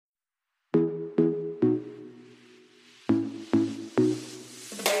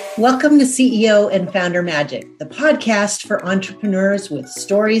Welcome to CEO and Founder Magic, the podcast for entrepreneurs with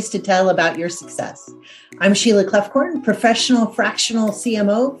stories to tell about your success. I'm Sheila Clefcorn, professional fractional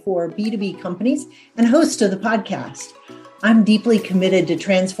CMO for B2B companies and host of the podcast. I'm deeply committed to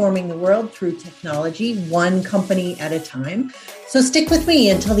transforming the world through technology, one company at a time. So stick with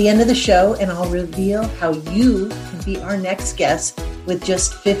me until the end of the show, and I'll reveal how you can be our next guest with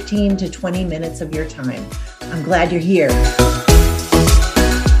just 15 to 20 minutes of your time. I'm glad you're here.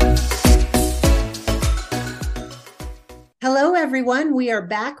 Hello, everyone. We are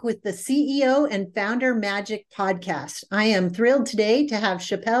back with the CEO and Founder Magic podcast. I am thrilled today to have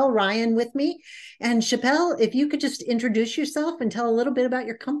Chapelle, Ryon with me. And Chapelle, if you could just introduce yourself and tell a little bit about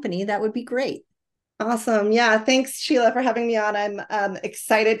your company, that would be great. Awesome. Yeah. Thanks, Sheila, for having me on. I'm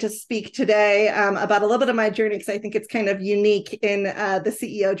excited to speak today about a little bit of my journey because I think it's kind of unique in the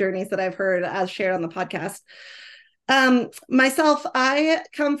CEO journeys that I've heard as shared on the podcast. Myself, I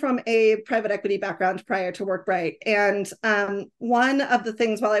come from a private equity background prior to WorkBright. And one of the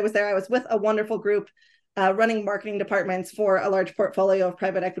things while I was there, I was with a wonderful group running marketing departments for a large portfolio of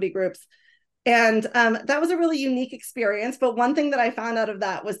private equity groups. And that was a really unique experience. But one thing that I found out of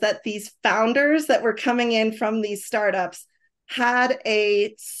that was that these founders that were coming in from these startups had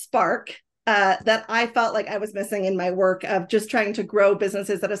a spark that I felt like I was missing in my work of just trying to grow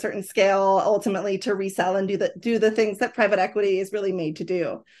businesses at a certain scale, ultimately to resell and do the things that private equity is really made to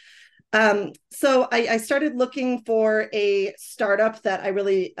do. So I started looking for a startup that I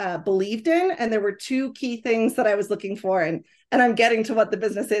really believed in, and there were two key things that I was looking for, and I'm getting to what the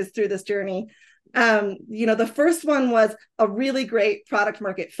business is through this journey. The first one was a really great product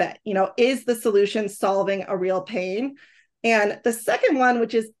market fit. Is the solution solving a real pain? And the second one,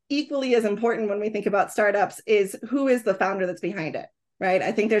 which is equally as important when we think about startups, is who is the founder that's behind it, right?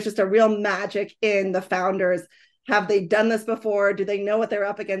 I think there's just a real magic in the founders. Have they done this before? Do they know what they're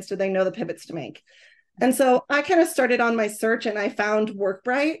up against? Do they know the pivots to make? And so I kind of started on my search and I found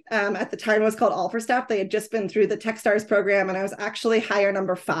WorkBright. At the time, it was called All for Staff. They had just been through the Techstars program, and I was actually hire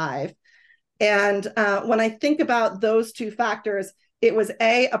number 5. And when I think about those two factors, it was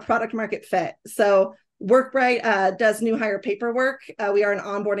a product market fit. So WorkBright does new hire paperwork. We are an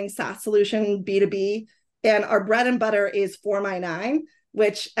onboarding SaaS solution, B2B, and our bread and butter is Form I-9,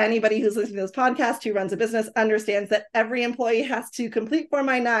 which anybody who's listening to this podcast who runs a business understands that every employee has to complete Form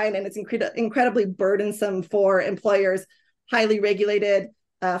I-9, and it's incredibly burdensome for employers, highly regulated,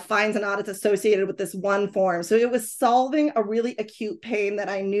 fines and audits associated with this one form. So it was solving a really acute pain that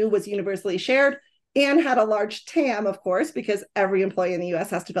I knew was universally shared and had a large TAM, of course, because every employee in the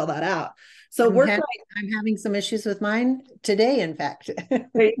US has to fill that out. So I'm having some issues with mine today, in fact. There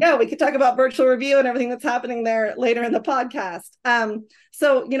you go. We could talk about virtual review and everything that's happening there later in the podcast.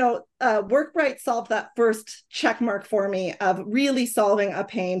 WorkBright solved that first check mark for me of really solving a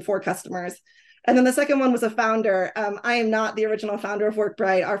pain for customers. And then the second one was a founder. I am not the original founder of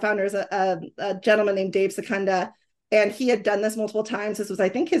WorkBright. Our founder is a gentleman named Dave Secunda, and he had done this multiple times. This was, I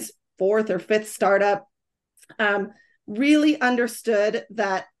think, his 4th or 5th startup. Really understood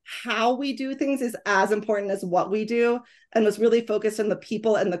that how we do things is as important as what we do, and was really focused on the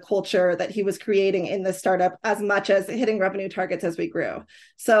people and the culture that he was creating in this startup as much as hitting revenue targets as we grew.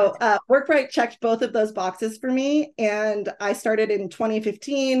 So WorkBright checked both of those boxes for me, and I started in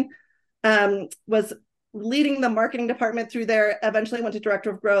 2015, was leading the marketing department through there, eventually went to director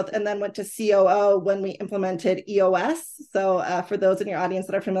of growth, and then went to COO when we implemented EOS. So for those in your audience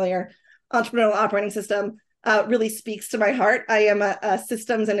that are familiar, entrepreneurial operating system, really speaks to my heart. I am a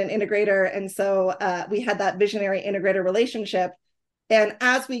systems and an integrator. And so we had that visionary integrator relationship. And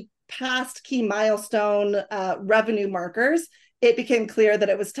as we passed key milestone revenue markers, it became clear that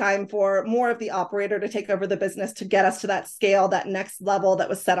it was time for more of the operator to take over the business to get us to that scale, that next level that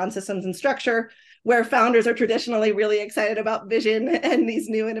was set on systems and structure, where founders are traditionally really excited about vision and these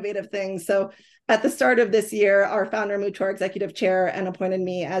new innovative things. So at the start of this year, our founder moved to our executive chair and appointed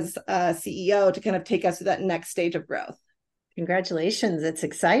me as CEO to kind of take us to that next stage of growth. Congratulations. It's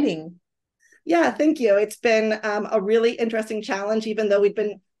exciting. Yeah, thank you. It's been a really interesting challenge. Even though we've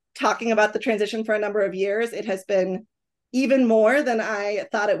been talking about the transition for a number of years, it has been even more than I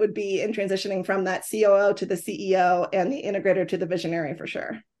thought it would be in transitioning from that COO to the CEO and the integrator to the visionary, for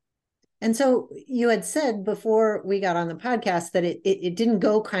sure. And so you had said before we got on the podcast that it didn't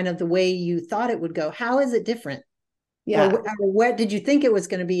go kind of the way you thought it would go. How is it different? Yeah. Or what did you think it was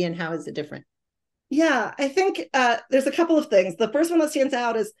going to be, and how is it different? Yeah, I think there's a couple of things. The first one that stands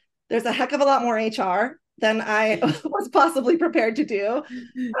out is there's a heck of a lot more HR than I was possibly prepared to do.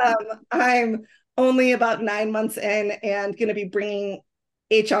 I'm only about 9 months in and going to be bringing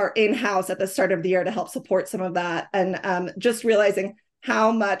HR in-house at the start of the year to help support some of that. And just realizing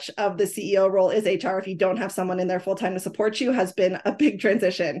how much of the CEO role is HR if you don't have someone in there full time to support you has been a big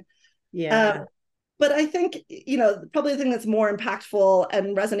transition. Yeah. But I think, probably the thing that's more impactful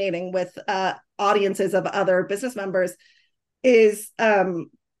and resonating with audiences of other business members is I'm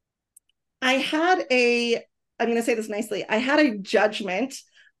going to say this nicely, I had a judgment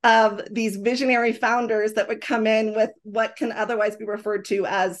of these visionary founders that would come in with what can otherwise be referred to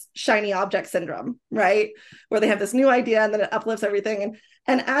as shiny object syndrome, right? Where they have this new idea and then it uplifts everything.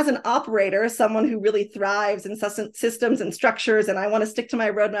 And as an operator, someone who really thrives in systems and structures, and I want to stick to my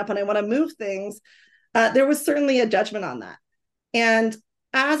roadmap and I want to move things, there was certainly a judgment on that. And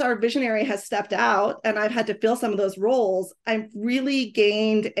as our visionary has stepped out and I've had to fill some of those roles, I've really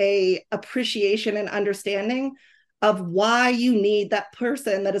gained a appreciation and understanding of why you need that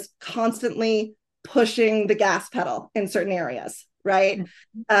person that is constantly pushing the gas pedal in certain areas, right?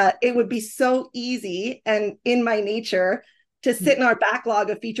 It would be so easy and in my nature to sit in our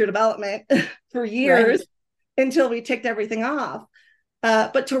backlog of feature development for years until we ticked everything off.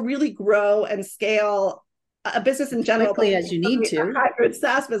 But to really grow and scale a business in general, quickly as you need to, a hybrid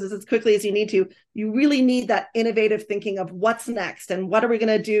SaaS business as quickly as you need to, you really need that innovative thinking of what's next and what are we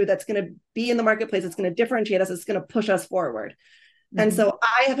going to do that's going to be in the marketplace, it's going to differentiate us, it's going to push us forward. And so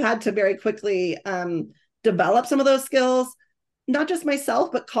I have had to very quickly develop some of those skills, not just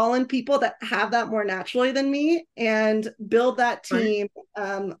myself, but call in people that have that more naturally than me and build that team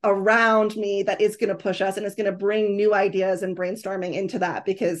around me that is going to push us and is going to bring new ideas and brainstorming into that,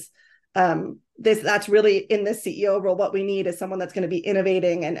 because that's really in this CEO role. What we need is someone that's going to be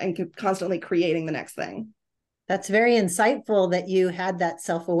innovating and constantly creating the next thing. That's very insightful that you had that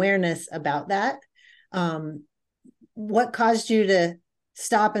self-awareness about that. What caused you to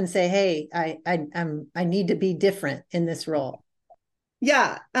stop and say, hey, I need to be different in this role?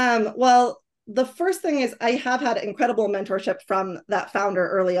 Yeah. Well, the first thing is I have had incredible mentorship from that founder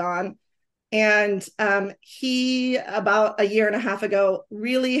early on. And he, about a year and a half ago,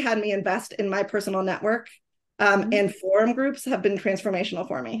 really had me invest in my personal network, and forum groups have been transformational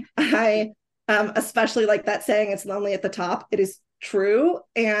for me. I especially like that saying, it's lonely at the top. It is true.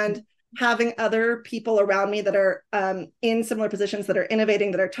 And having other people around me that are in similar positions, that are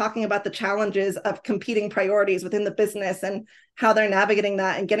innovating, that are talking about the challenges of competing priorities within the business and how they're navigating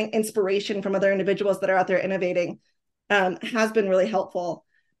that and getting inspiration from other individuals that are out there innovating has been really helpful.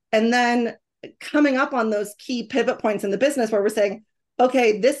 And then coming up on those key pivot points in the business where we're saying,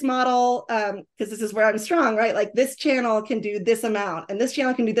 okay, this model, because this is where I'm strong, right? Like this channel can do this amount and this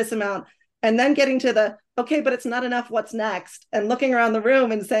channel can do this amount. And then getting to the, okay, but it's not enough. What's next? And looking around the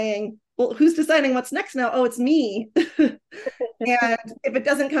room and saying, well, who's deciding what's next now? Oh, it's me. And if it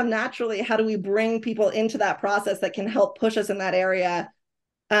doesn't come naturally, how do we bring people into that process that can help push us in that area?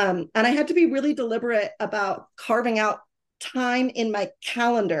 And I had to be really deliberate about carving out time in my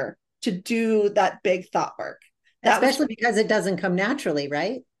calendar to do that big thought work. Especially because it doesn't come naturally,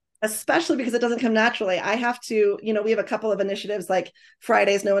 right? Especially because it doesn't come naturally. I have to, we have a couple of initiatives like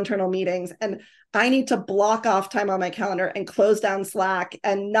Fridays, no internal meetings, and I need to block off time on my calendar and close down Slack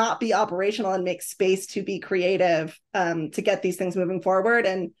and not be operational and make space to be creative, to get these things moving forward.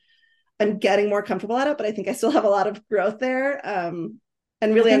 And I'm getting more comfortable at it, but I think I still have a lot of growth there.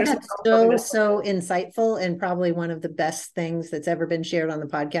 And really understand. That's so insightful, and probably one of the best things that's ever been shared on the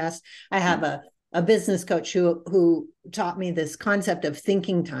podcast. I have a business coach who taught me this concept of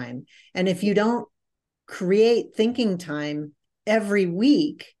thinking time. And if you don't create thinking time every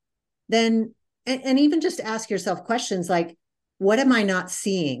week, then, and even just ask yourself questions like, what am I not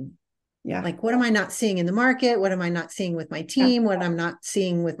seeing? Yeah. Like, what am I not seeing in the market? What am I not seeing with my team? What I'm not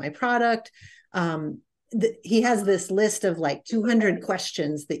seeing with my product? He has this list of like 200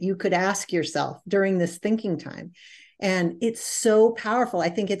 questions that you could ask yourself during this thinking time. And it's so powerful. I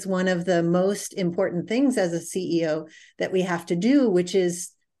think it's one of the most important things as a CEO that we have to do, which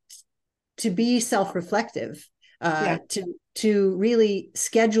is to be self-reflective, to really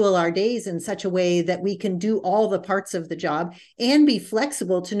schedule our days in such a way that we can do all the parts of the job and be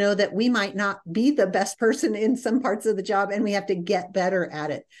flexible to know that we might not be the best person in some parts of the job and we have to get better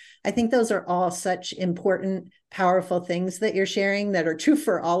at it. I think those are all such important, powerful things that you're sharing that are true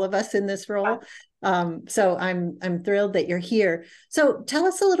for all of us in this role. So I'm thrilled that you're here. So tell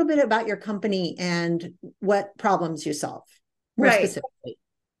us a little bit about your company and what problems you solve more specifically.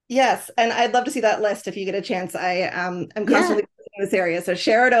 Yes. And I'd love to see that list if you get a chance. I'm constantly in this area. So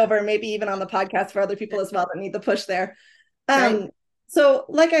share it over, maybe even on the podcast for other people as well that need the push there. So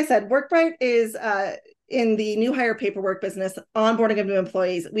like I said, WorkBright is in the new hire paperwork business, onboarding of new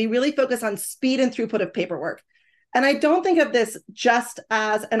employees. We really focus on speed and throughput of paperwork. And I don't think of this just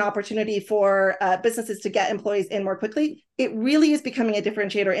as an opportunity for businesses to get employees in more quickly. It really is becoming a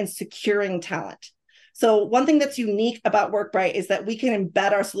differentiator in securing talent. So one thing that's unique about WorkBright is that we can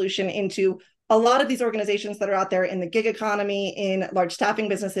embed our solution into a lot of these organizations that are out there in the gig economy, in large staffing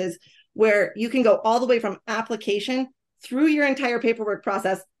businesses, where you can go all the way from application through your entire paperwork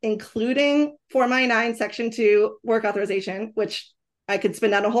process, including Form I-9 Section 2 work authorization, which I could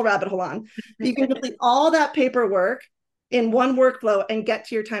spin down a whole rabbit hole on. You can complete all that paperwork in one workflow and get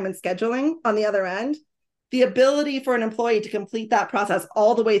to your time and scheduling on the other end. The ability for an employee to complete that process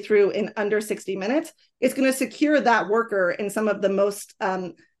all the way through in under 60 minutes is going to secure that worker in some of the most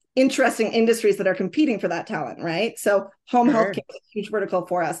interesting industries that are competing for that talent, right? So home health care is a huge vertical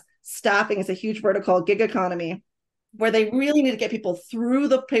for us. Staffing is a huge vertical, gig economy, where they really need to get people through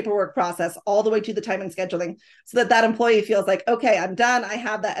the paperwork process all the way to the time and scheduling so that that employee feels like, okay, I'm done, I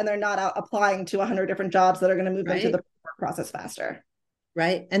have that, and they're not out applying to 100 different jobs that are going to move them to the paperwork process faster.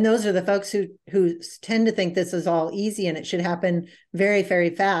 Right. And those are the folks who tend to think this is all easy and it should happen very, very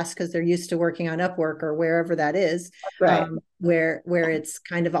fast because they're used to working on Upwork or wherever that is, right. Where it's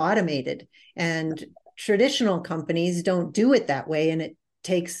kind of automated. And traditional companies don't do it that way. And it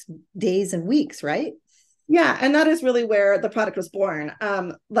takes days and weeks, right? Yeah. And that is really where the product was born.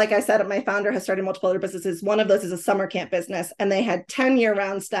 Like I said, my founder has started multiple other businesses. One of those is a summer camp business, and they had 10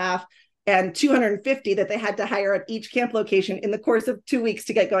 year-round staff and 250 that they had to hire at each camp location in the course of 2 weeks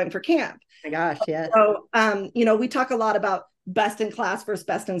to get going for camp. Oh my gosh, yeah. So, we talk a lot about best in class versus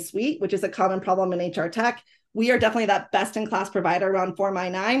best in suite, which is a common problem in HR tech. We are definitely that best in class provider around Form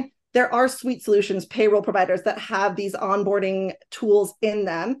I-9. There are suite solutions, payroll providers that have these onboarding tools in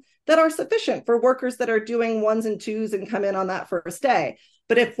them that are sufficient for workers that are doing ones and twos and come in on that first day.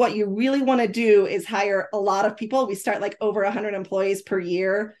 But if what you really want to do is hire a lot of people, we start like over 100 employees per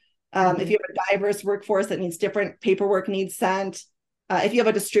year. If you have a diverse workforce that needs different paperwork needs sent, if you have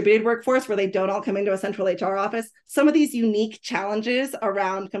a distributed workforce where they don't all come into a central HR office, some of these unique challenges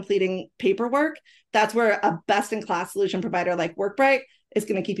around completing paperwork, that's where a best-in-class solution provider like WorkBright is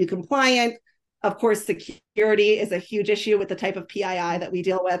going to keep you compliant. Of course, security is a huge issue with the type of PII that we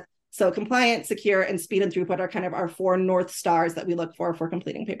deal with. So compliant, secure, and speed and throughput are kind of our 4 North Stars that we look for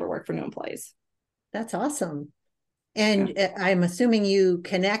completing paperwork for new employees. That's awesome. And I'm assuming you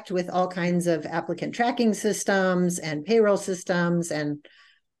connect with all kinds of applicant tracking systems and payroll systems and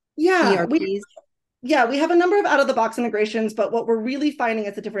ERPs. We have a number of out-of-the-box integrations, but what we're really finding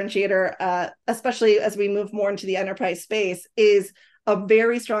as a differentiator, especially as we move more into the enterprise space, is a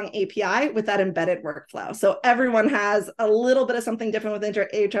very strong API with that embedded workflow. So everyone has a little bit of something different with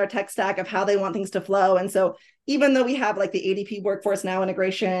HR tech stack of how they want things to flow. And so even though we have like the ADP Workforce Now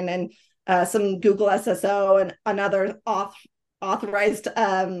integration and some Google SSO and other authorized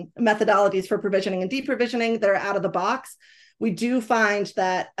methodologies for provisioning and deprovisioning that are out of the box, we do find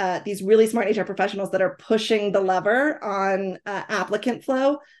that these really smart HR professionals that are pushing the lever on applicant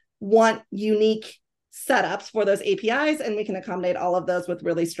flow want unique setups for those APIs, and we can accommodate all of those with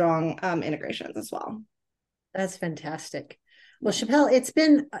really strong integrations as well. That's fantastic. Well, Chapelle, it's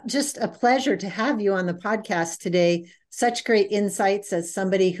been just a pleasure to have you on the podcast today. Such great insights as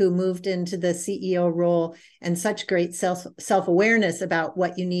somebody who moved into the CEO role and such great self-awareness about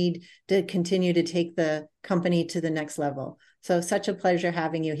what you need to continue to take the company to the next level. So such a pleasure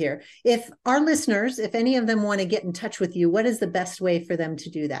having you here. If our listeners, if any of them want to get in touch with you, what is the best way for them to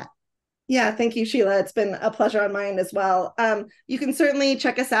do that? Yeah, thank you, Sheila. It's been a pleasure on mine as well. You can certainly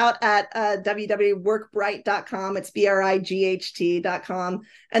check us out at www.workbright.com. It's BRIGHT.com.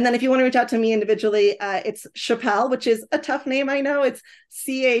 And then if you want to reach out to me individually, it's Chapelle, which is a tough name, I know. It's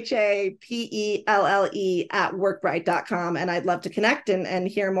CHAPELLE at workbright.com. And I'd love to connect and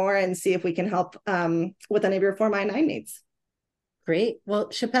hear more and see if we can help with any of your Form I-9 needs. Great. Well,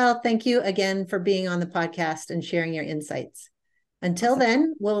 Chapelle, thank you again for being on the podcast and sharing your insights. Until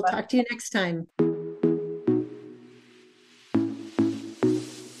then, we'll talk to you next time.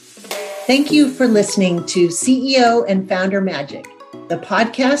 Thank you for listening to CEO and Founder Magic, the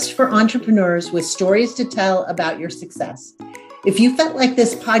podcast for entrepreneurs with stories to tell about your success. If you felt like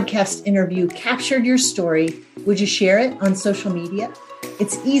this podcast interview captured your story, would you share it on social media?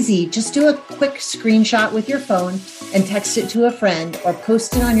 It's easy. Just do a quick screenshot with your phone and text it to a friend or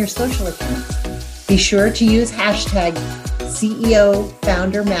post it on your social account. Be sure to use hashtag CEO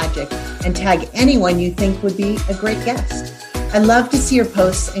Founder Magic and tag anyone you think would be a great guest. I love to see your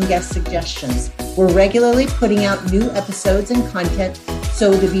posts and guest suggestions. We're regularly putting out new episodes and content,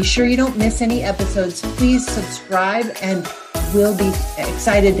 so to be sure you don't miss any episodes, please subscribe and we'll be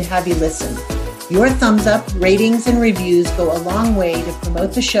excited to have you listen. Your thumbs up, ratings, and reviews go a long way to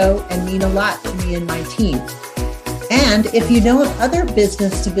promote the show and mean a lot to me and my team. And if you know of other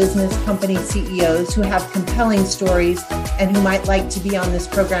business-to-business company CEOs who have compelling stories and who might like to be on this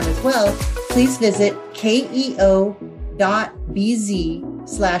program as well, please visit keo.bz/book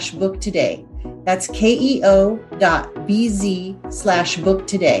today. That's keo.bz/book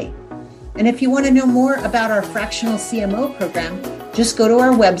today. And if you want to know more about our fractional CMO program, just go to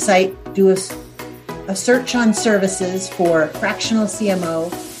our website, do a search on services for fractional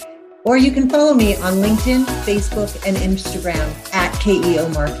CMO, or you can follow me on LinkedIn, Facebook, and Instagram at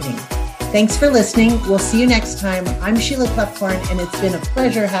KEO Marketing. Thanks for listening. We'll see you next time. I'm Sheila Clefthorn, and it's been a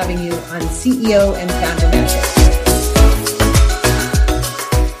pleasure having you on CEO and Founder Magic.